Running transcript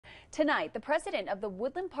Tonight, the president of the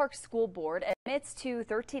Woodland Park School Board admits to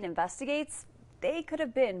 13 investigates they could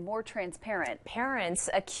have been more transparent. Parents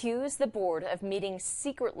accuse the board of meeting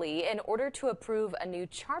secretly in order to approve a new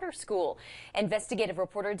charter school. Investigative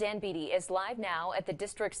reporter Dan Beatty is live now at the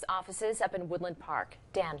district's offices up in Woodland Park.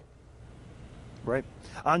 Dan. Right.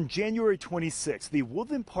 On January 26th, the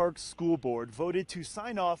Woodland Park School Board voted to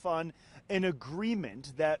sign off on an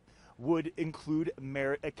agreement that would include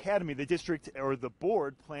Merit Academy. The district, or the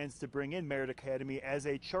board, plans to bring in Merit Academy as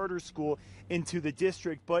a charter school into the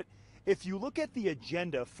district. But if you look at the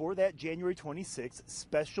agenda for that January 26th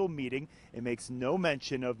special meeting, it makes no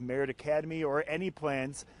mention of Merit Academy or any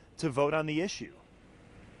plans to vote on the issue.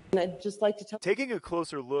 And I'd just like to tell. Taking a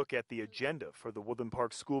closer look at the agenda for the Woodland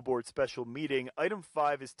Park School Board special meeting, item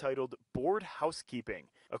 5 is titled Board Housekeeping.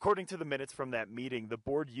 According to the minutes from that meeting, the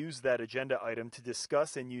board used that agenda item to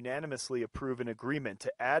discuss and unanimously approve an agreement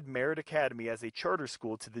to add Merit Academy as a charter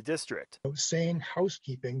school to the district. Saying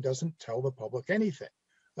housekeeping doesn't tell the public anything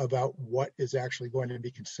about what is actually going to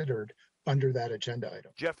be considered under that agenda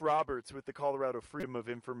item. Jeff Roberts with the Colorado Freedom of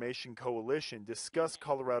Information Coalition discussed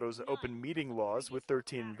Colorado's open meeting laws with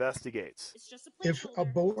 13 investigates. If a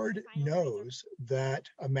board knows that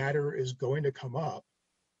a matter is going to come up,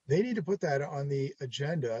 they need to put that on the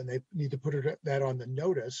agenda, and they need to put that on the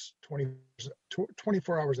notice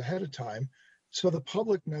 24 hours ahead of time so the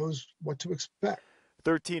public knows what to expect.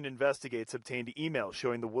 13 investigates obtained emails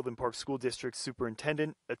showing the Woodland Park School District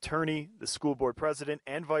superintendent, attorney, the school board president,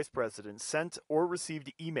 and vice president sent or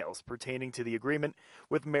received emails pertaining to the agreement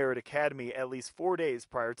with Merit Academy at least 4 days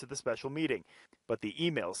prior to the special meeting. But the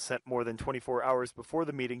emails sent more than 24 hours before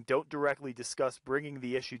the meeting don't directly discuss bringing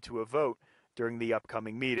the issue to a vote during the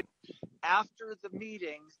upcoming meeting. After the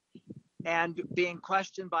meeting and being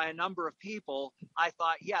questioned by a number of people, I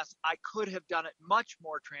thought, yes, I could have done it much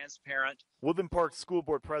more transparent. Woodland Park School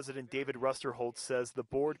Board President David Rusterholtz says the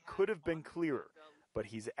board could have been clearer, but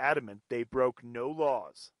he's adamant they broke no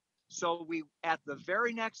laws. So at the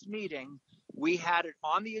very next meeting, we had it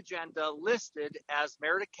on the agenda listed as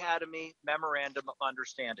Merit Academy Memorandum of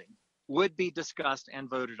Understanding would be discussed and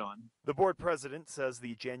voted on. The board president says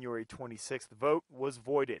the January 26th vote was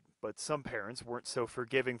voided, but some parents weren't so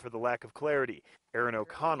forgiving for the lack of clarity. Erin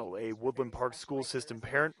O'Connell, a Woodland Park school system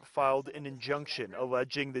parent, filed an injunction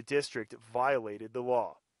alleging the district violated the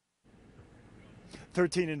law.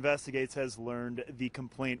 13 Investigates has learned the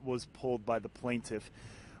complaint was pulled by the plaintiff.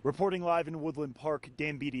 Reporting live in Woodland Park,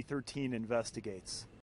 Dan Beatty, 13 Investigates.